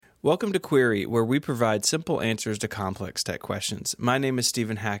Welcome to Query, where we provide simple answers to complex tech questions. My name is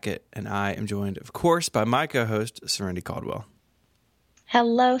Stephen Hackett, and I am joined, of course, by my co-host, Serenity Caldwell.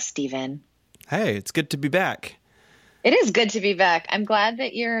 Hello, Stephen. Hey, it's good to be back. It is good to be back. I'm glad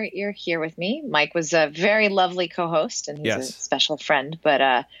that you're here with me. Mike was a very lovely co-host, and he's a special friend.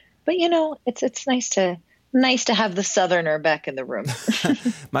 But you know, it's nice to have the Southerner back in the room.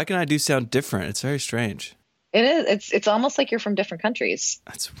 Mike and I do sound different. It's very strange. It is. It's almost like you're from different countries.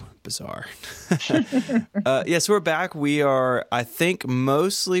 That's bizarre. Yes, we're back. We are, I think,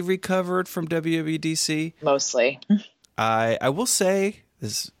 mostly recovered from WWDC. Mostly. I will say,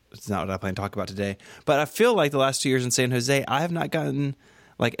 this is not what I plan to talk about today, but I feel like the last 2 years in San Jose, I have not gotten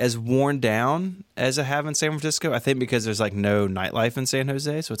like as worn down as I have in San Francisco. I think because there's like no nightlife in San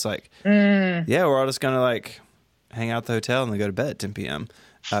Jose. So it's like, yeah, we're all just going to like hang out at the hotel and then go to bed at 10 p.m.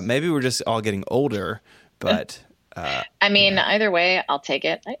 Maybe we're just all getting older. But I mean, either way, I'll take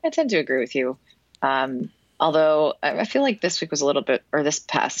it. I tend to agree with you. Although I feel like this week was a little bit, or this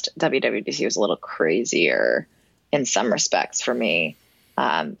past WWDC was a little crazier in some respects for me.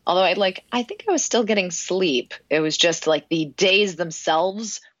 Although I think I was still getting sleep. It was just like the days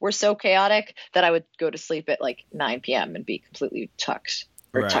themselves were so chaotic that I would go to sleep at like 9 p.m. and be completely tucked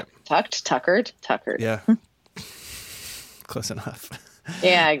or tuckered. Yeah. Close enough.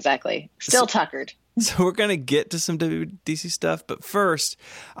 Yeah, exactly. Still tuckered. So we're going to get to some WWDC stuff, but first,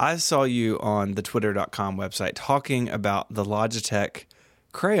 I saw you on the twitter.com website talking about the Logitech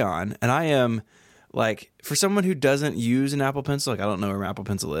Crayon, and I am, like, for someone who doesn't use an Apple Pencil, like, I don't know where an Apple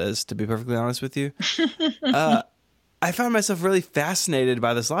Pencil is, to be perfectly honest with you, I found myself really fascinated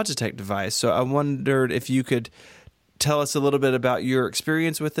by this Logitech device, so I wondered if you could tell us a little bit about your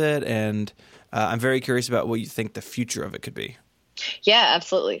experience with it, and I'm very curious about what you think the future of it could be. Yeah,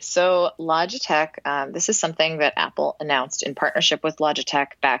 absolutely. So Logitech, this is something that Apple announced in partnership with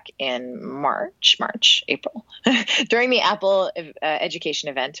Logitech back in April, during the Apple education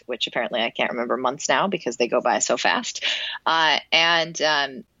event, which apparently I can't remember months now because they go by so fast. And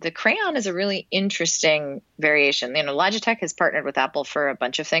the Crayon is a really interesting variation. You know, Logitech has partnered with Apple for a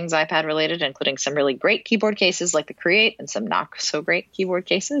bunch of things iPad related, including some really great keyboard cases like the Create and some not so great keyboard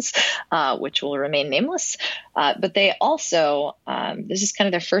cases, which will remain nameless. But they also, this is kind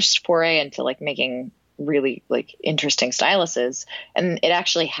of their first foray into like making really like interesting styluses. And it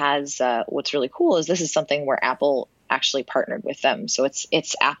actually has, what's really cool is this is something where Apple actually partnered with them. So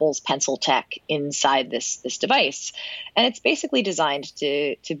it's Apple's pencil tech inside this device. And it's basically designed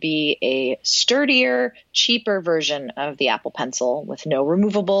to be a sturdier, cheaper version of the Apple Pencil with no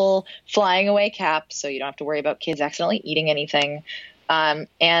removable flying away cap. So you don't have to worry about kids accidentally eating anything. And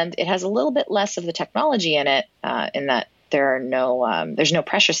it has a little bit less of the technology in it, in that there's no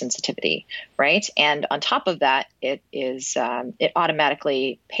pressure sensitivity, right? And on top of that, it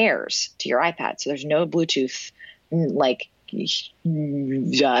automatically pairs to your iPad. So there's no Bluetooth, like, I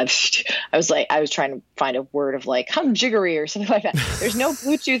was trying to find a word of like jiggery or something like that. There's no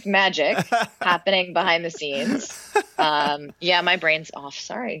Bluetooth magic happening behind the scenes. Yeah, my brain's off.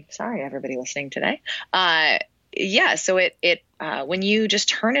 Sorry, everybody listening today. Yeah, so it when you just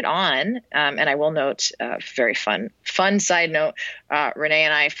turn it on, and I will note, very fun side note, Renee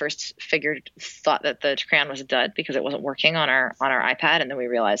and I first thought that the Crayon was a dud because it wasn't working on our iPad, and then we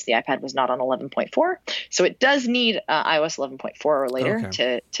realized the iPad was not on 11.4, so it does need iOS 11.4 or later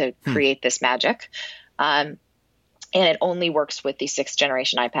to create this magic. And it only works with the 6th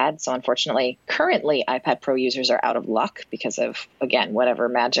generation iPad. So unfortunately, currently iPad Pro users are out of luck because of, again, whatever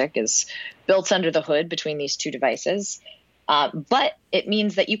magic is built under the hood between these two devices. But it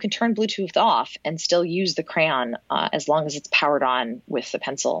means that you can turn Bluetooth off and still use the Crayon as long as it's powered on with the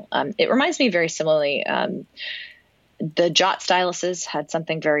pencil. It reminds me very similarly, the Jot styluses had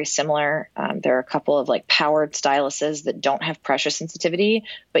something very similar. There are a couple of like powered styluses that don't have pressure sensitivity,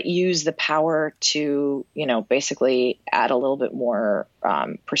 but use the power to, basically add a little bit more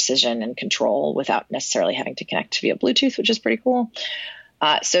precision and control without necessarily having to connect via Bluetooth, which is pretty cool.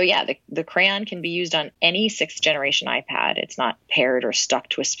 So yeah, the Crayon can be used on any 6th generation iPad. It's not paired or stuck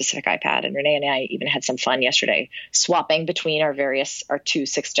to a specific iPad. And Renee and I even had some fun yesterday swapping between our two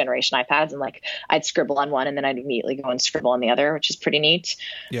 6th generation iPads. And like I'd scribble on one and then I'd immediately go and scribble on the other, which is pretty neat.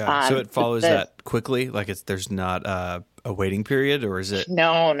 Yeah. So it follows that quickly? Like there's not a waiting period, or is it?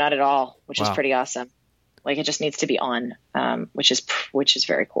 No, not at all, which is pretty awesome. Like it just needs to be on, which is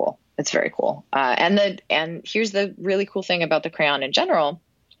very cool. It's very cool. And here's the really cool thing about the Crayon in general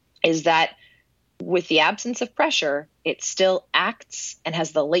is that with the absence of pressure, it still acts and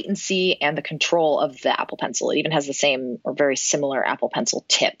has the latency and the control of the Apple Pencil. It even has the same or very similar Apple Pencil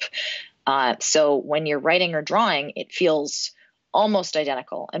tip. So when you're writing or drawing, it feels almost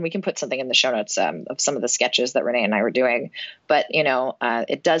identical. And we can put something in the show notes of some of the sketches that Renee and I were doing. But,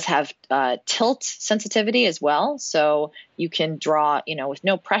 it does have tilt sensitivity as well. So you can draw, with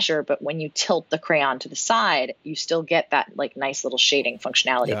no pressure, but when you tilt the crayon to the side, you still get that like nice little shading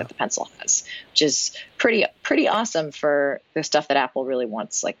functionality that the pencil has, which is pretty awesome for the stuff that Apple really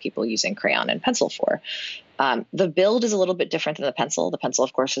wants, like people using crayon and pencil for. The build is a little bit different than the pencil. The pencil,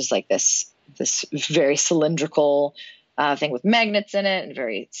 of course, is like this very cylindrical thing with magnets in it, and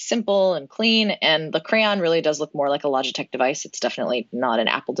very simple and clean. And the crayon really does look more like a Logitech device. It's definitely not an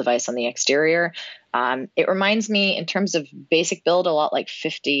Apple device on the exterior. It reminds me in terms of basic build a lot like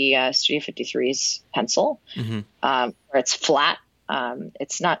Studio 53's pencil, where it's flat.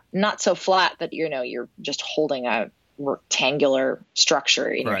 It's not so flat that you're just holding a rectangular structure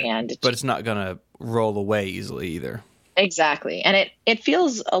in your hand. But it's not going to roll away easily either. Exactly. And it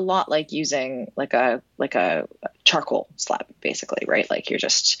feels a lot like using like a charcoal slab, basically, right? Like you're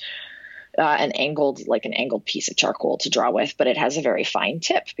just an angled piece of charcoal to draw with, but it has a very fine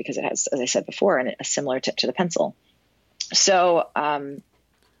tip because it has, as I said before, a similar tip to the pencil. So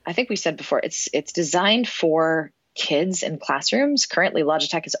I think we said before, it's designed for kids in classrooms. Currently,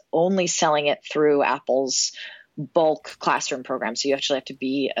 Logitech is only selling it through Apple's bulk classroom program. So you actually have to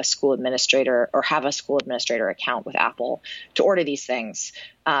be a school administrator or have a school administrator account with Apple to order these things.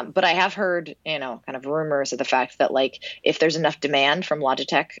 But I have heard, kind of rumors of the fact that like if there's enough demand from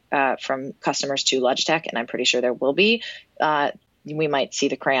Logitech, from customers to Logitech, and I'm pretty sure there will be, we might see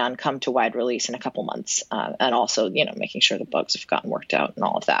the crayon come to wide release in a couple months, and also, making sure the bugs have gotten worked out and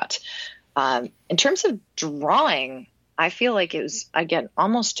all of that. In terms of drawing, I feel like it was, again,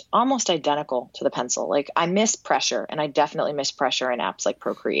 almost identical to the pencil. Like I miss pressure, and I definitely miss pressure in apps like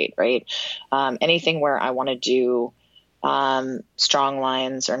Procreate, right? Anything where I want to do strong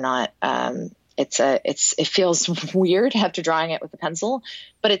lines or not, it feels weird after drawing it with the pencil,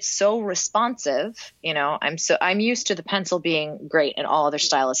 but it's so responsive. I'm used to the pencil being great and all other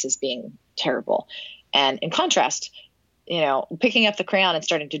styluses being terrible. And in contrast, picking up the crayon and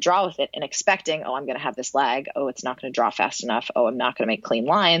starting to draw with it and expecting, I'm going to have this lag. It's not going to draw fast enough. I'm not going to make clean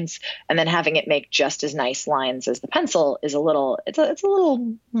lines. And then having it make just as nice lines as the pencil is it's a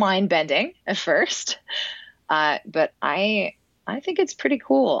little mind bending at first. But I think it's pretty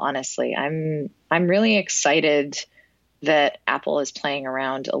cool, honestly. I'm really excited that Apple is playing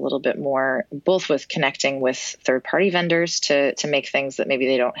around a little bit more, both with connecting with third-party vendors to make things that maybe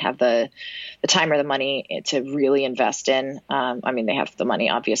they don't have the time or the money to really invest in. They have the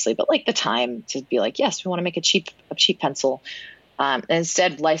money, obviously, but like the time to be like, yes, we want to make a cheap pencil. And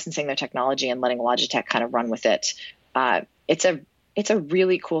instead licensing their technology and letting Logitech kind of run with it. It's a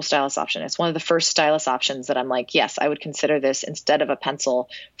really cool stylus option. It's one of the first stylus options that I'm like, yes, I would consider this instead of a pencil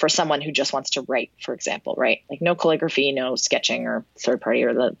for someone who just wants to write, for example, right? Like no calligraphy, no sketching or third party,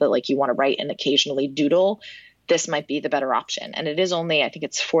 or but like you want to write and occasionally doodle. This might be the better option. And it is only, I think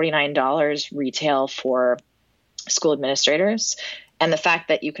it's $49 retail for school administrators. And the fact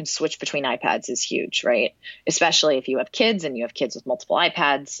that you can switch between iPads is huge, right? Especially if you have kids and you have kids with multiple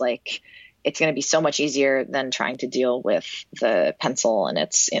iPads, like it's going to be so much easier than trying to deal with the pencil. And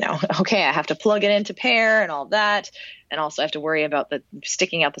it's, okay, I have to plug it into Pair and all that. And also I have to worry about the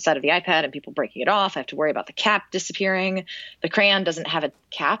sticking out the side of the iPad and people breaking it off. I have to worry about the cap disappearing. The crayon doesn't have a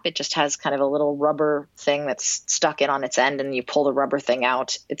cap. It just has kind of a little rubber thing that's stuck in on its end. And you pull the rubber thing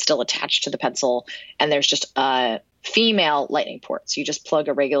out. It's still attached to the pencil. And there's just a female lightning port. So you just plug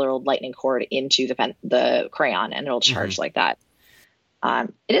a regular old lightning cord into the crayon and it'll charge like that.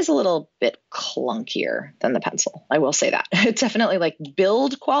 It is a little bit clunkier than the pencil. I will say that. It definitely, like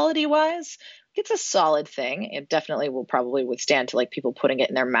build quality wise, it's a solid thing. It definitely will probably withstand to like people putting it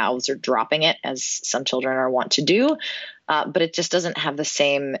in their mouths or dropping it, as some children are wont to do. But it just doesn't have the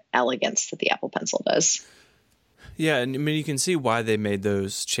same elegance that the Apple Pencil does. Yeah, and you can see why they made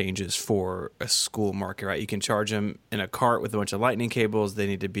those changes for a school market, right? You can charge them in a cart with a bunch of lightning cables. They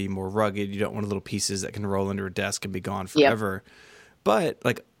need to be more rugged. You don't want little pieces that can roll under a desk and be gone forever. Yep. But,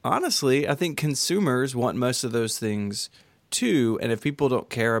 like, honestly, I think consumers want most of those things, too. And if people don't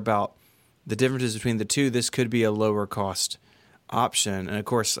care about the differences between the two, this could be a lower-cost option. And, of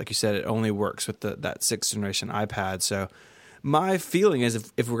course, like you said, it only works with that 6th generation iPad. So my feeling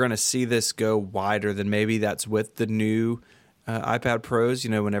is if we're going to see this go wider, then maybe that's with the new iPad Pros,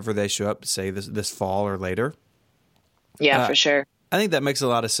 whenever they show up, say, this fall or later. Yeah, for sure. I think that makes a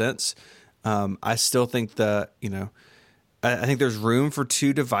lot of sense. I still think I think there's room for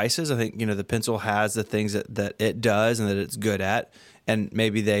two devices. I think, the pencil has the things that it does and that it's good at. And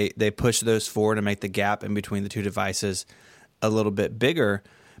maybe they push those forward and make the gap in between the two devices a little bit bigger.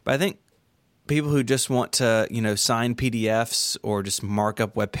 But I think people who just want to, sign PDFs or just mark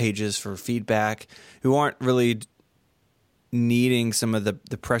up web pages for feedback, who aren't really needing some of the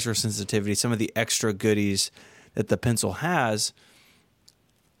pressure sensitivity, some of the extra goodies that the pencil has,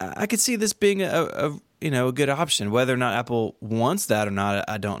 I could see this being a good option. Whether or not Apple wants that or not,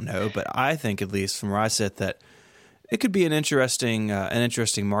 I don't know. But I think, at least from where I sit, that it could be an interesting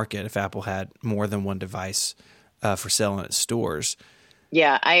market if Apple had more than one device for sale in its stores.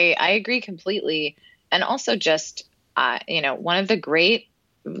 Yeah, I agree completely. And also just, one of the great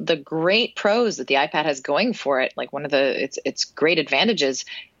pros that the iPad has going for it, like one of its great advantages,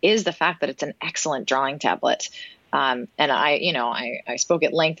 is the fact that it's an excellent drawing tablet. And I spoke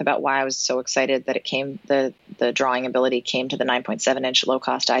at length about why I was so excited that the drawing ability came to the 9.7-inch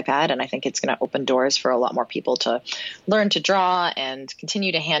low-cost iPad. And I think it's going to open doors for a lot more people to learn to draw and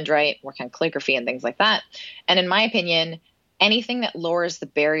continue to handwrite, work on calligraphy and things like that. And in my opinion, anything that lowers the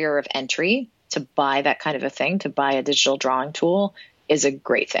barrier of entry to buy that kind of a thing, to buy a digital drawing tool, is a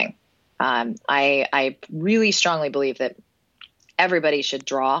great thing. I really strongly believe that everybody should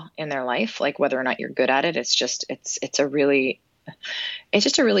draw in their life, like whether or not you're good at it. It's just a really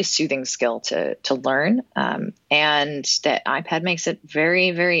soothing skill to learn. And that iPad makes it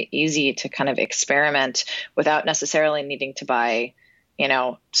very, very easy to kind of experiment without necessarily needing to buy,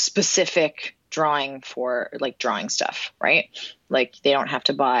 specific drawing for like drawing stuff, right? Like they don't have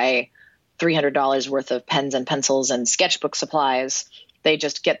to buy $300 worth of pens and pencils and sketchbook supplies. They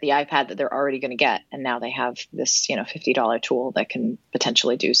just get the iPad that they're already going to get. And now they have this, $50 tool that can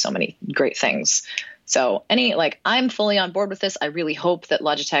potentially do so many great things. So I'm fully on board with this. I really hope that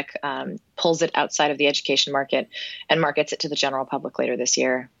Logitech pulls it outside of the education market and markets it to the general public later this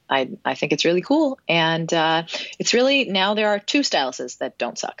year. I think it's really cool. And it's really, now there are two styluses that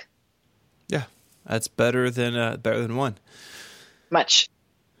don't suck. Yeah, that's better than one. Much.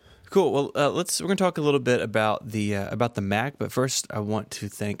 Cool. Well, we're going to talk a little bit about the Mac, but first I want to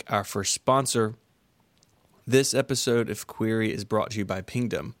thank our first sponsor. This episode of Query is brought to you by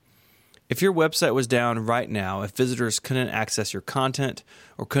Pingdom. If your website was down right now, if visitors couldn't access your content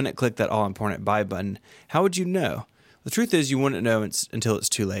or couldn't click that all-important buy button, how would you know? The truth is you wouldn't know until it's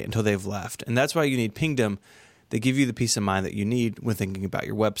too late, until they've left, and that's why you need Pingdom. They give you the peace of mind that you need when thinking about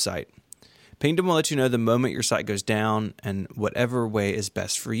your website. Pingdom will let you know the moment your site goes down and whatever way is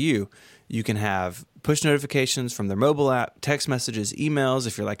best for you. You can have push notifications from their mobile app, text messages, emails.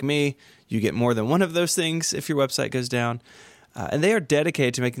 If you're like me, you get more than one of those things if your website goes down. And they are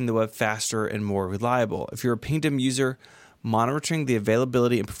dedicated to making the web faster and more reliable. If you're a Pingdom user, monitoring the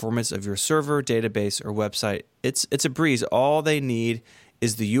availability and performance of your server, database, or website, it's a breeze. All they need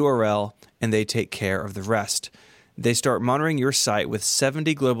is the URL, and they take care of the rest. They start monitoring your site with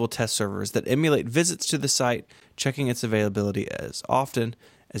 70 global test servers that emulate visits to the site, checking its availability as often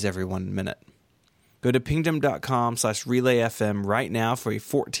as every 1 minute. Go to pingdom.com/relayfm right now for a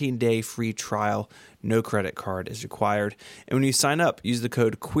 14-day free trial. No credit card is required. And when you sign up, use the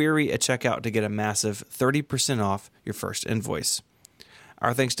code QUERY at checkout to get a massive 30% off your first invoice.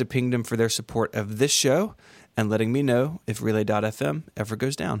 Our thanks to Pingdom for their support of this show and letting me know if Relay.fm ever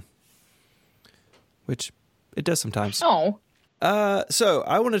goes down, which it does sometimes. Oh. So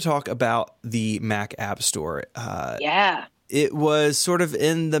I want to talk about the Mac App Store. Yeah. It was sort of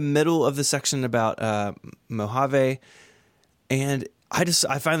in the middle of the section about Mojave, and I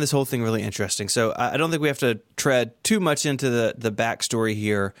find this whole thing really interesting. So I don't think we have to tread too much into the backstory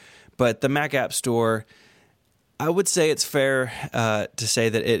here, but the Mac App Store, I would say it's fair to say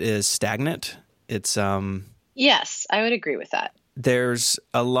that it is stagnant. It's yes, I would agree with that. There's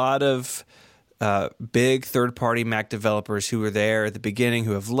a lot of big third-party Mac developers who were there at the beginning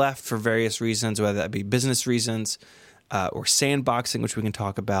who have left for various reasons, whether that be business reasons or sandboxing, which we can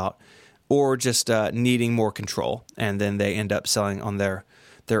talk about, or just needing more control. And then they end up selling on their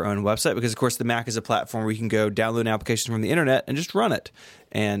own website because, of course, the Mac is a platform where you can go download an application from the internet and just run it.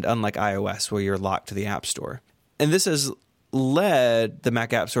 And unlike iOS, where you're locked to the App Store. And this has led the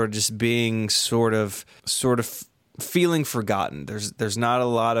Mac App Store to just being sort of feeling forgotten. There's not a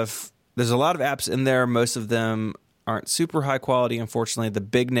lot of... There's a lot of apps in there. Most of them aren't super high quality, unfortunately. The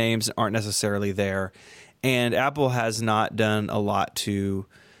big names aren't necessarily there. And Apple has not done a lot to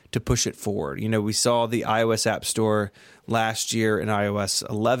push it forward. We saw the iOS App Store last year in iOS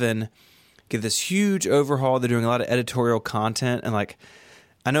 11 get this huge overhaul. They're doing a lot of editorial content. And I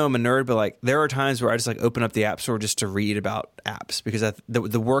know I'm a nerd, but there are times where I just open up the App Store just to read about apps because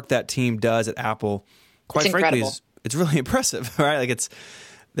the work that team does at Apple, quite frankly, it's really impressive, right?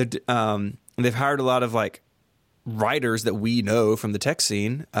 They've hired a lot of writers that we know from the tech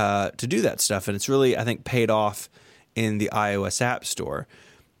scene to do that stuff, and it's really, I think, paid off in the iOS App Store.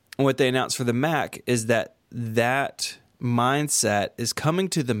 what they announced for the Mac is that mindset is coming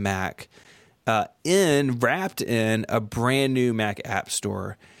to the Mac wrapped in a brand new Mac App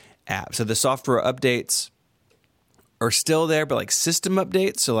Store app. So the software updates are still there, but like system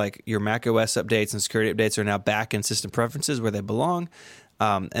updates, so like your Mac OS updates and security updates are now back in system preferences where they belong.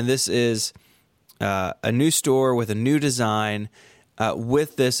 And this is a new store with a new design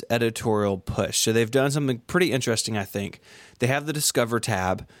with this editorial push. So they've done something pretty interesting, I think. They have the Discover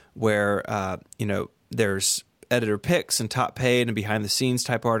tab where there's editor picks and top paid and behind the scenes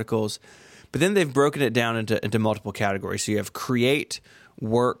type articles. But then they've broken it down into multiple categories. So you have create,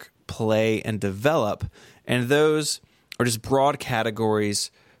 work, play, and develop. And those are just broad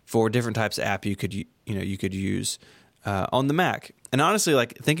categories for different types of app you could use on the Mac. And honestly,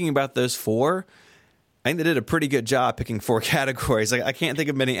 like thinking about those four, I think they did a pretty good job picking four categories. Like I can't think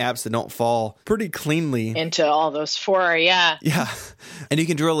of many apps that don't fall pretty cleanly into all those four. Yeah. Yeah. And you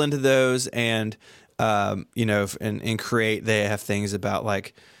can drill into those and, and create. They have things about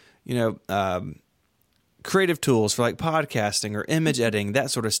like, creative tools for like podcasting or image editing,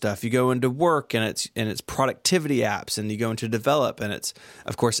 that sort of stuff. You go into work and it's productivity apps, and you go into develop and it's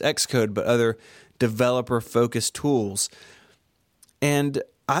of course Xcode, but other developer focused tools. And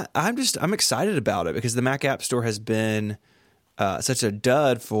I'm excited about it because the Mac App Store has been such a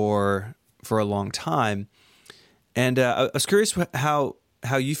dud for a long time. And I was curious how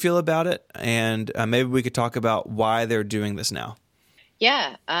you feel about it, and maybe we could talk about why they're doing this now.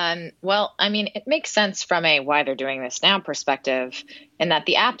 Yeah. Well, I mean, it makes sense from a why they're doing this now perspective, in that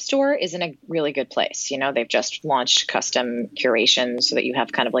the App Store is in a really good place. They've just launched custom curation so that you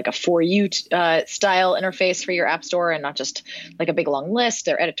have kind of like a For You style interface for your App Store and not just like a big long list.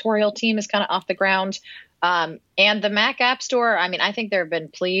 Their editorial team is kind of off the ground. And the Mac App Store, I mean, I think they've been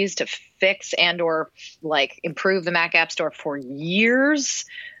pleased to fix and or like improve the Mac App Store for years.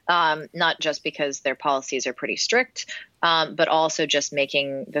 Not just because their policies are pretty strict, but also just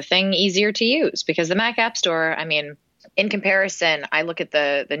making the thing easier to use. Because the Mac App Store, I mean, in comparison, I look at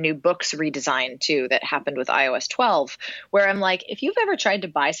the new Books redesign too that happened with iOS 12, where I'm like, if you've ever tried to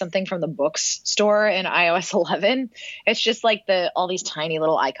buy something from the Books store in iOS 11, it's just like all these tiny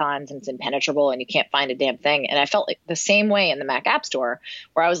little icons and it's impenetrable and you can't find a damn thing. And I felt like the same way in the Mac App Store,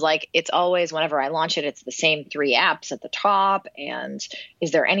 where I was like, it's always, whenever I launch it, it's the same 3 apps at the top. And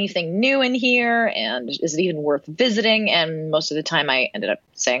is there anything new in here? And is it even worth visiting? And most of the time I ended up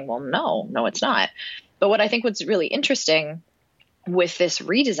saying, well, no, it's not. But what I think what's really interesting with this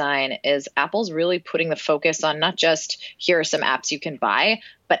redesign is Apple's really putting the focus on not just here are some apps you can buy,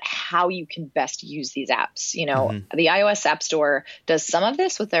 but how you can best use these apps. The iOS App Store does some of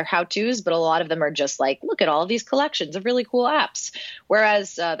this with their how-tos, but a lot of them are just like, look at all of these collections of really cool apps.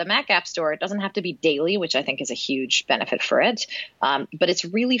 Whereas the Mac App Store, it doesn't have to be daily, which I think is a huge benefit for it. But it's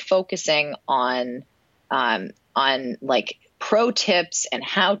really focusing on like pro tips and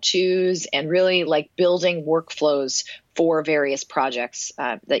how-tos and really like building workflows for various projects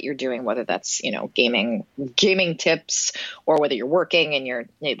that you're doing, whether that's, gaming tips, or whether you're working and you're,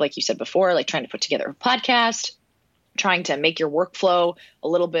 like you said before, like trying to put together a podcast, trying to make your workflow a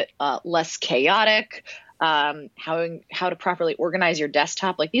little bit less chaotic, how to properly organize your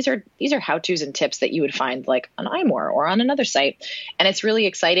desktop. Like these are how-tos and tips that you would find like on iMore or on another site. And it's really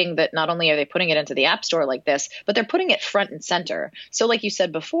exciting that not only are they putting it into the App Store like this, but they're putting it front and center. So like you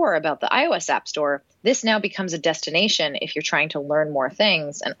said before about the iOS App Store, this now becomes a destination if you're trying to learn more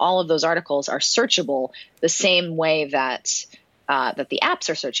things. And all of those articles are searchable the same way that the apps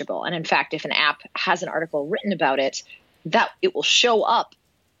are searchable. And in fact, if an app has an article written about it, that it will show up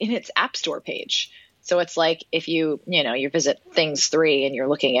in its App Store page. So it's like if you visit Things 3 and you're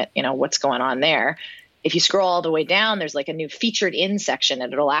looking at, what's going on there. If you scroll all the way down, there's like a new featured in section,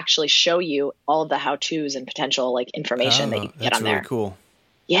 and it'll actually show you all of the how-tos and potential like information that you can get on there. That's really cool.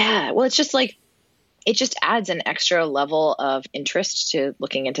 Yeah. Well, it's just like, it just adds an extra level of interest to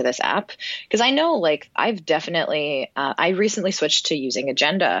looking into this app. Because I know, like, I've definitely, I recently switched to using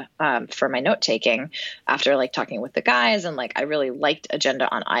Agenda for my note taking after like talking with the guys, and like I really liked Agenda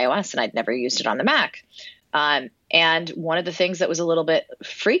on iOS, and I'd never used it on the Mac. And one of the things that was a little bit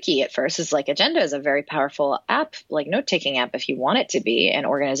freaky at first is like Agenda is a very powerful app, like note-taking app if you want it to be an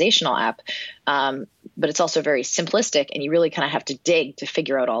organizational app. But it's also very simplistic, and you really kind of have to dig to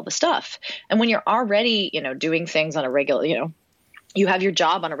figure out all the stuff. And when you're already, doing things on a regular, you have your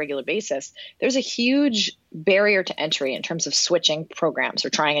job on a regular basis, there's a huge barrier to entry in terms of switching programs or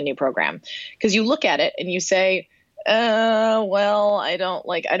trying a new program. Because you look at it and you say, Well,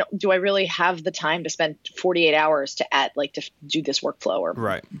 do I really have the time to spend 48 hours to do this workflow or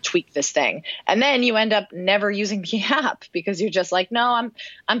Right. tweak this thing? And then you end up never using the app because you're just like, no,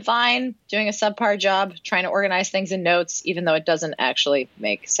 I'm fine doing a subpar job, trying to organize things in Notes, even though it doesn't actually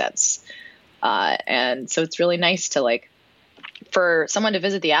make sense. And so it's really nice to for someone to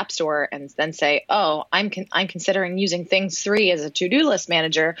visit the App Store and then say, oh, I'm considering using Things 3 as a to-do list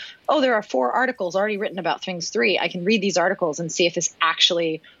manager. Oh, there are 4 articles already written about Things 3. I can read these articles and see if this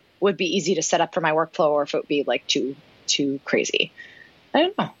actually would be easy to set up for my workflow or if it would be too crazy. I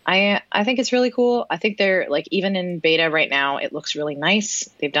don't know. I think it's really cool. I think they're even in beta right now, it looks really nice.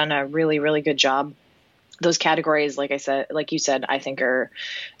 They've done a really, really good job. Those categories, like you said, I think are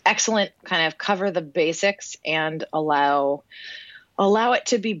excellent, kind of cover the basics and allow it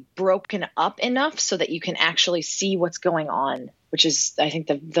to be broken up enough so that you can actually see what's going on, which is, I think,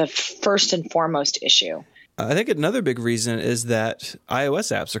 the first and foremost issue. I think another big reason is that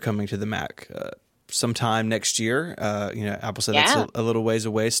iOS apps are coming to the Mac sometime next year. Apple said that's a little ways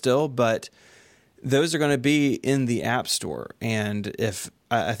away still, but those are going to be in the App Store. And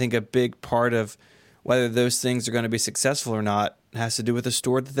I think a big part of whether those things are going to be successful or not has to do with the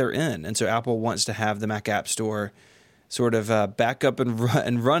store that they're in. And so Apple wants to have the Mac App Store sort of back up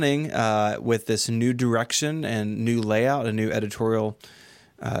and running with this new direction and new layout, a new editorial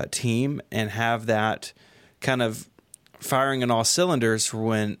team, and have that kind of firing on all cylinders for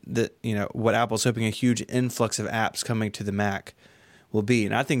when what Apple's hoping a huge influx of apps coming to the Mac will be.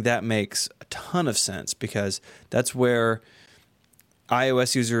 And I think that makes a ton of sense because that's where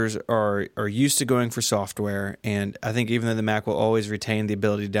iOS users are used to going for software, and I think even though the Mac will always retain the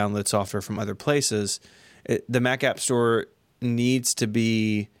ability to download software from other places, the Mac App Store needs to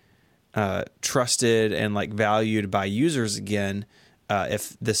be trusted and valued by users again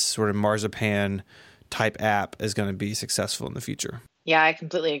if this sort of marzipan type app is going to be successful in the future. Yeah, I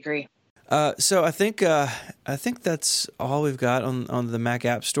completely agree. So I think that's all we've got on the Mac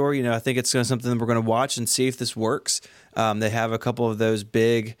App Store. I think it's something that we're going to watch and see if this works. They have a couple of those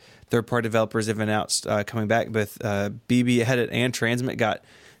big third-party developers they've announced coming back. Both BB Edit and Transmit got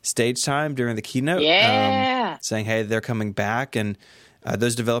stage time during the keynote, saying, hey, they're coming back. And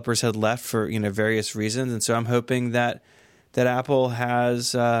those developers had left for various reasons. And so I'm hoping that Apple has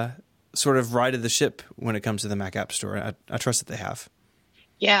sort of righted the ship when it comes to the Mac App Store. I trust that they have.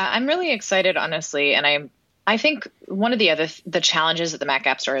 Yeah, I'm really excited, honestly. And I think one of the challenges that the Mac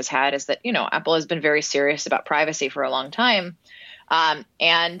App Store has had is that, Apple has been very serious about privacy for a long time.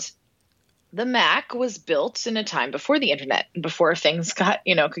 And the Mac was built in a time before the internet, before things could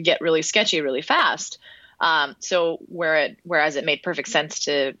get really sketchy really fast. So whereas it made perfect sense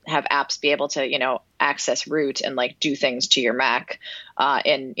to have apps be able to, access root and do things to your Mac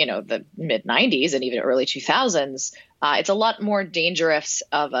in, the mid 90s and even early 2000s, it's a lot more dangerous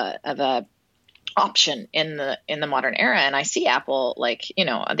of a option in the modern era. And I see Apple,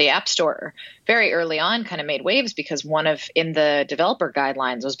 the App Store very early on kind of made waves because in the developer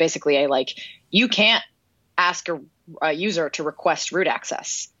guidelines was basically you can't ask a user to request root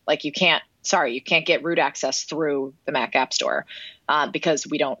access. You can't get root access through the Mac App Store because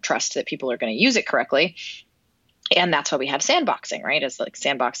we don't trust that people are going to use it correctly. And that's why we have sandboxing, right? It's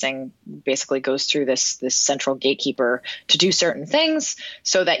sandboxing basically goes through this central gatekeeper to do certain things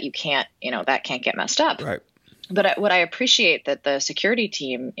so that you can't, that can't get messed up. Right. But what I appreciate that the security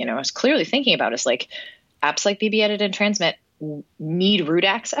team, is clearly thinking about is apps like BB Edit and Transmit need root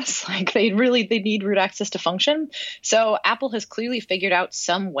access. They need root access to function. So Apple has clearly figured out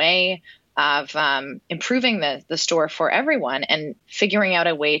some way of improving the store for everyone and figuring out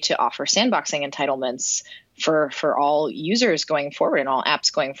a way to offer sandboxing entitlements for all users going forward and all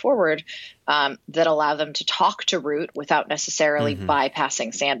apps going forward that allow them to talk to root without necessarily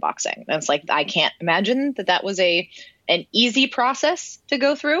bypassing sandboxing. And it's I can't imagine that was an easy process to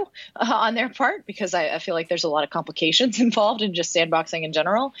go through on their part because I feel like there's a lot of complications involved in just sandboxing in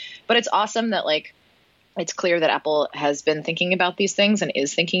general. But it's awesome that it's clear that Apple has been thinking about these things and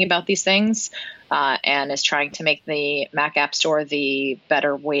is thinking about these things and is trying to make the Mac App Store the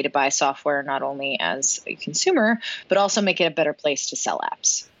better way to buy software, not only as a consumer, but also make it a better place to sell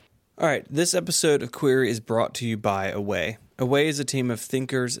apps. All right. This episode of Query is brought to you by Away. Away is a team of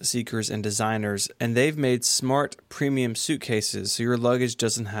thinkers, seekers, and designers, and they've made smart premium suitcases so your luggage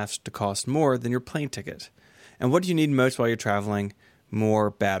doesn't have to cost more than your plane ticket. And what do you need most while you're traveling? More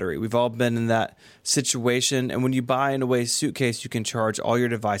battery. We've all been in that situation, and when you buy an Away suitcase, you can charge all your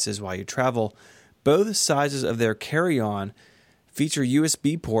devices while you travel. Both sizes of their carry-on feature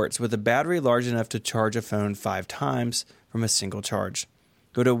USB ports with a battery large enough to charge a phone 5 times from a single charge.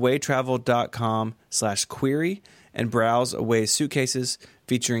 Go to awaytravel.com/query and browse Away's suitcases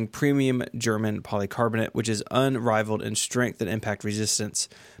featuring premium German polycarbonate, which is unrivaled in strength and impact resistance,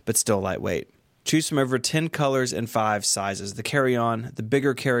 but still lightweight. Choose from over 10 colors and 5 sizes: the carry-on, the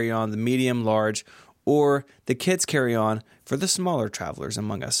bigger carry-on, the medium, large, or the kids carry-on for the smaller travelers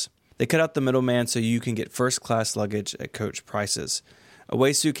among us. They cut out the middleman so you can get first-class luggage at coach prices.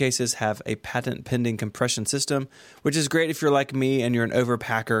 Away suitcases have a patent-pending compression system, which is great if you're like me and you're an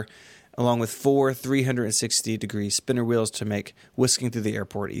overpacker, along with 4 360-degree spinner wheels to make whisking through the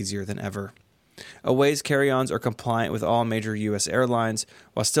airport easier than ever. Away's carry-ons are compliant with all major U.S. airlines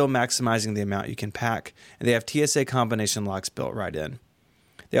while still maximizing the amount you can pack, and they have TSA combination locks built right in.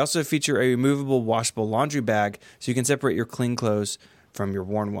 They also feature a removable washable laundry bag so you can separate your clean clothes from your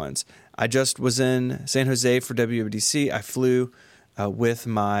worn ones. I just was in San Jose for WWDC. I flew with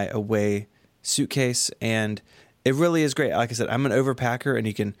my Away suitcase, and it really is great. Like I said, I'm an overpacker, and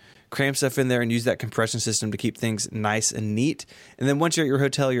you can cram stuff in there and use that compression system to keep things nice and neat. And then once you're at your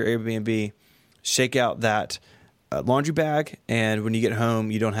hotel, your Airbnb, shake out that laundry bag, and when you get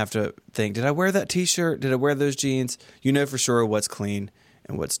home, you don't have to think, did I wear that t-shirt? Did I wear those jeans? You know for sure what's clean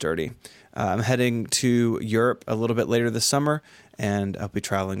and what's dirty. I'm heading to Europe a little bit later this summer, and I'll be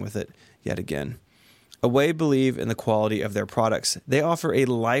traveling with it yet again. Away believe in the quality of their products. They offer a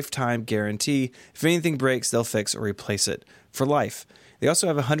lifetime guarantee. If anything breaks, they'll fix or replace it for life. They also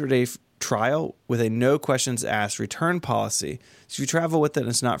have a 100-day trial with a no questions asked return policy. So if you travel with it and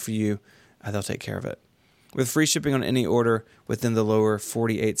it's not for you, they'll take care of it. With free shipping on any order within the lower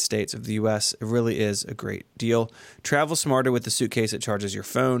 48 states of the U.S., it really is a great deal. Travel smarter with the suitcase that charges your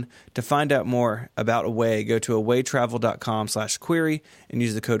phone. To find out more about Away, go to awaytravel.com/query and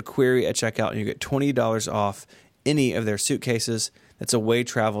use the code QUERY at checkout, and you get $20 off any of their suitcases. That's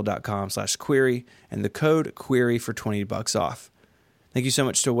awaytravel.com/query and the code QUERY for $20 off. Thank you so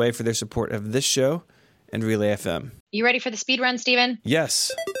much to Away for their support of this show and Relay FM. You ready for the speed run, Stephen?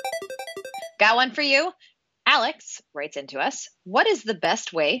 Yes. Got one for you. Alex writes into us, what is the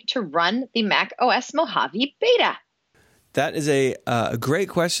best way to run the Mac OS Mojave beta? That is a great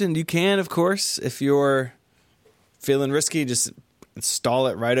question. You can, of course, if you're feeling risky, just install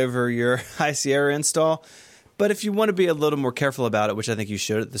it right over your High Sierra install. But if you want to be a little more careful about it, which I think you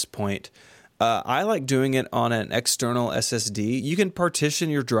should at this point, I like doing it on an external SSD. You can partition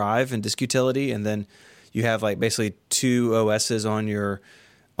your drive in Disk Utility, and then you have like basically 2 OSs on your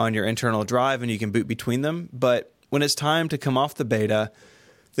internal drive, and you can boot between them. But when it's time to come off the beta,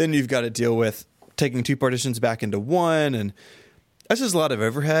 then you've got to deal with taking 2 partitions back into one, and that's just a lot of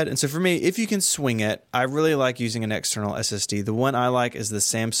overhead. And so for me, if you can swing it, I really like using an external SSD. The one I like is the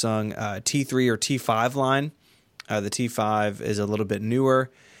Samsung T3 or T5 line. The T5 is a little bit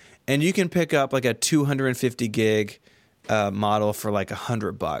newer, and you can pick up like a 250 gig model for like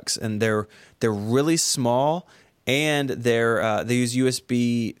 $100, and they're really small. And they use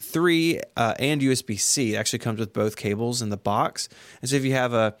USB 3 and USB-C. It actually comes with both cables in the box. And so if you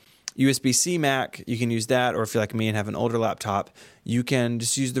have a USB-C Mac, you can use that. Or if you're like me and have an older laptop, you can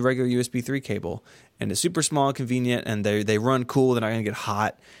just use the regular USB 3 cable. And it's super small and convenient, and they run cool. They're not going to get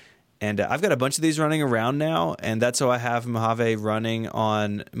hot. And I've got a bunch of these running around now, and that's how I have Mojave running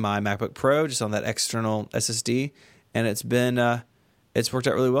on my MacBook Pro, just on that external SSD. And it's worked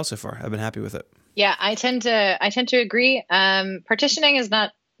out really well so far. I've been happy with it. Yeah, I tend to agree. Partitioning is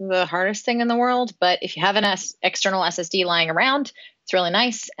not the hardest thing in the world, but if you have an external SSD lying around, it's really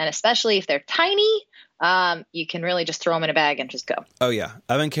nice. And especially if they're tiny, you can really just throw them in a bag and just go. Oh yeah,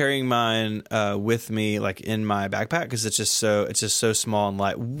 I've been carrying mine with me, like in my backpack, because it's just so small and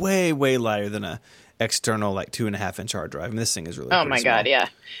light, way lighter than a external like 2.5-inch hard drive. And this thing is really oh my small. God, yeah.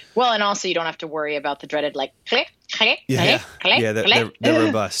 Well, and also you don't have to worry about the dreaded like click. They're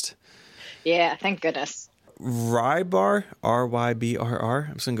robust. Yeah, thank goodness. Rybar, R-Y-B-R-R.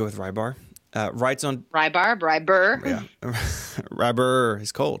 I'm just going to go with Rybar. Writes on... Rybar. Yeah. Rybar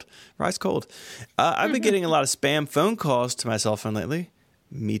is cold. Rye's cold. I've been getting a lot of spam phone calls to my cell phone lately.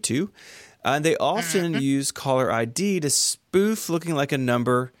 Me too. They often use caller ID to spoof looking like a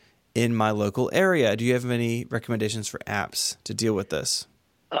number in my local area. Do you have any recommendations for apps to deal with this?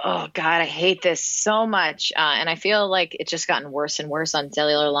 Oh, God, I hate this so much. And I feel like it's just gotten worse and worse on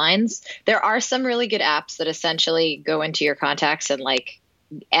cellular lines. There are some really good apps that essentially go into your contacts and like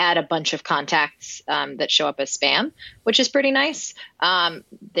add a bunch of contacts that show up as spam, which is pretty nice.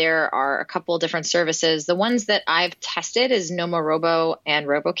 There are a couple of different services. The ones that I've tested is Nomorobo and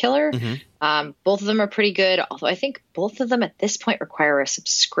RoboKiller. Mm-hmm. Both of them are pretty good, although I think both of them at this point require a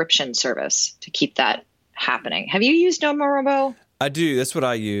subscription service to keep that happening. Have you used Nomorobo? I do. That's what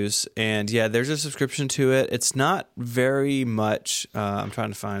I use. And yeah, there's a subscription to it. It's not very much. I'm trying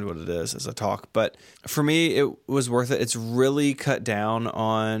to find what it is as I talk. But for me, it was worth it. It's really cut down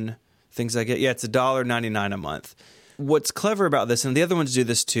on things I get. Yeah, it's $1.99 a month. What's clever about this, and the other ones do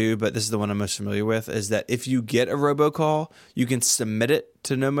this too, but this is the one I'm most familiar with, is that if you get a robocall, you can submit it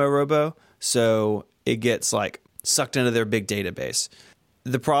to NomoRobo. So it gets like sucked into their big database.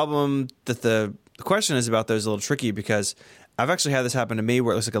 The problem that the question is about those is a little tricky because I've actually had this happen to me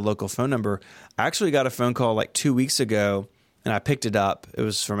where it looks like a local phone number. I actually got a phone call like 2 weeks ago and I picked it up. It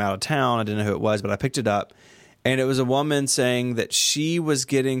was from out of town. I didn't know who it was, but I picked it up. And it was a woman saying that she was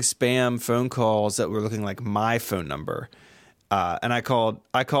getting spam phone calls that were looking like my phone number. And I called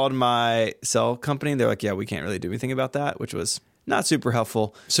my cell company. They're like, yeah, we can't really do anything about that, which was not super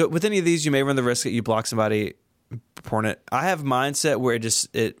helpful. So with any of these, you may run the risk that you block somebody reporting it. I have mindset where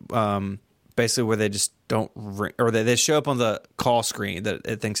basically where they just don't ring, or they show up on the call screen that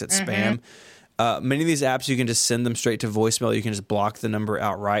it thinks it's spam. Many of these apps, you can just send them straight to voicemail. You can just block the number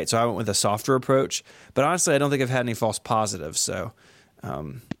outright. So I went with a softer approach. But honestly, I don't think I've had any false positives. So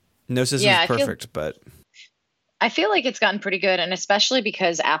no system is perfect, but I feel like it's gotten pretty good. And especially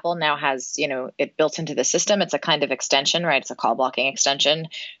because Apple now has, it built into the system. It's a kind of extension, right? It's a call blocking extension.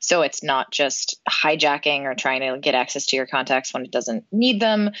 So it's not just hijacking or trying to get access to your contacts when it doesn't need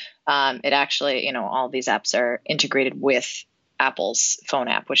them. It actually, all these apps are integrated with Apple's phone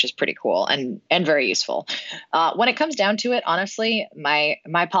app, which is pretty cool and very useful. When it comes down to it, honestly,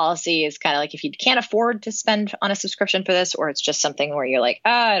 my policy is kind of like if you can't afford to spend on a subscription for this, or it's just something where you're like,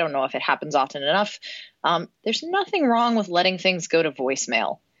 I don't know if it happens often enough. There's nothing wrong with letting things go to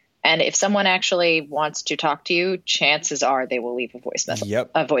voicemail. And if someone actually wants to talk to you, chances are they will leave a voice message. Yep.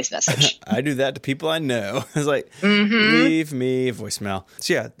 A voice message. I do that to people I know. It's like, leave me a voicemail.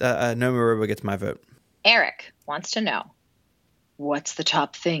 So yeah, NomoRobo gets my vote. Eric wants to know, what's the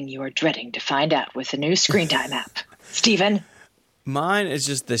top thing you are dreading to find out with the new Screen Time app? Steven? Mine is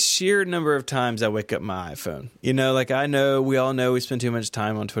just the sheer number of times I wake up my iPhone. We all know we spend too much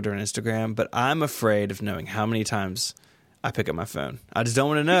time on Twitter and Instagram, but I'm afraid of knowing how many times I pick up my phone. I just don't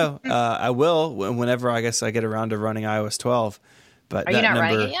want to know. I will whenever I guess I get around to running iOS 12. But are you not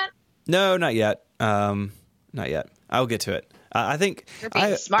running it yet? No, not yet. Not yet. I'll get to it. I think you're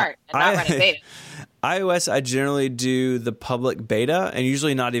being smart and not running beta. iOS, I generally do the public beta, and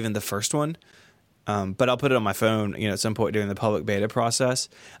usually not even the first one. But I'll put it on my phone, at some point during the public beta process.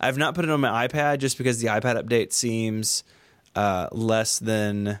 I've not put it on my iPad just because the iPad update seems less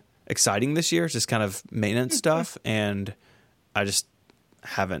than exciting this year. It's just kind of maintenance stuff, and I just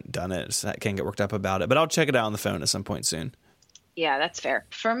haven't done it. So I can't get worked up about it. But I'll check it out on the phone at some point soon. Yeah, that's fair.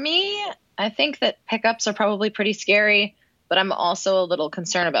 For me, I think that pickups are probably pretty scary, but I'm also a little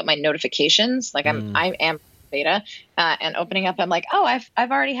concerned about my notifications. Like I am beta and opening up, I'm like, oh,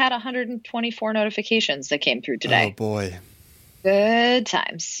 I've already had 124 notifications that came through today. Oh boy, good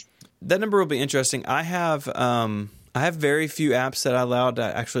times. That number will be interesting. I have very few apps that I allow to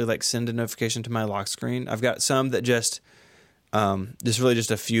actually send a notification to my lock screen. I've got some that just really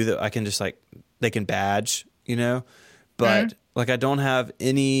just a few that I can just they can badge, but I don't have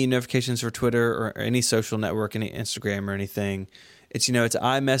any notifications for Twitter or any social network, any Instagram or anything. It's it's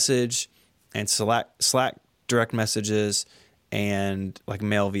iMessage and Slack direct messages and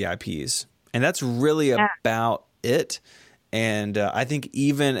mail VIPs, and that's really about it. And I think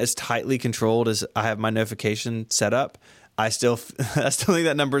even as tightly controlled as I have my notification set up, I still think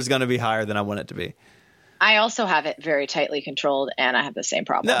that number is going to be higher than I want it to be. I also have it very tightly controlled, and I have the same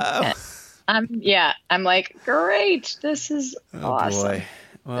problem. No. I'm like, great. This is awesome. Boy.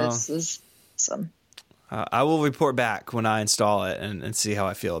 Well, this is awesome. I will report back when I install it and see how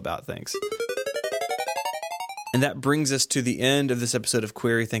I feel about things. And that brings us to the end of this episode of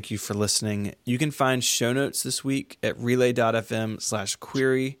Query. Thank you for listening. You can find show notes this week at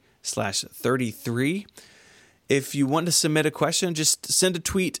relay.fm/query/33. If you want to submit a question, just send a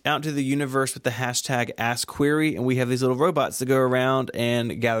tweet out to the universe with the hashtag AskQuery, and we have these little robots that go around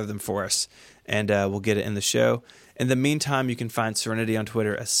and gather them for us, and we'll get it in the show. In the meantime, you can find Serenity on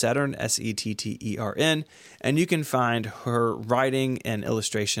Twitter as Saturn, Settern, and you can find her writing and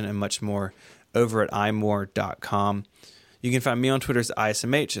illustration and much more over at imore.com. You can find me on Twitter as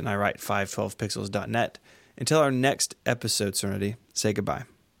ISMH, and I write 512pixels.net. Until our next episode, Serenity, say goodbye.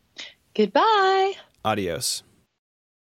 Goodbye. Adios.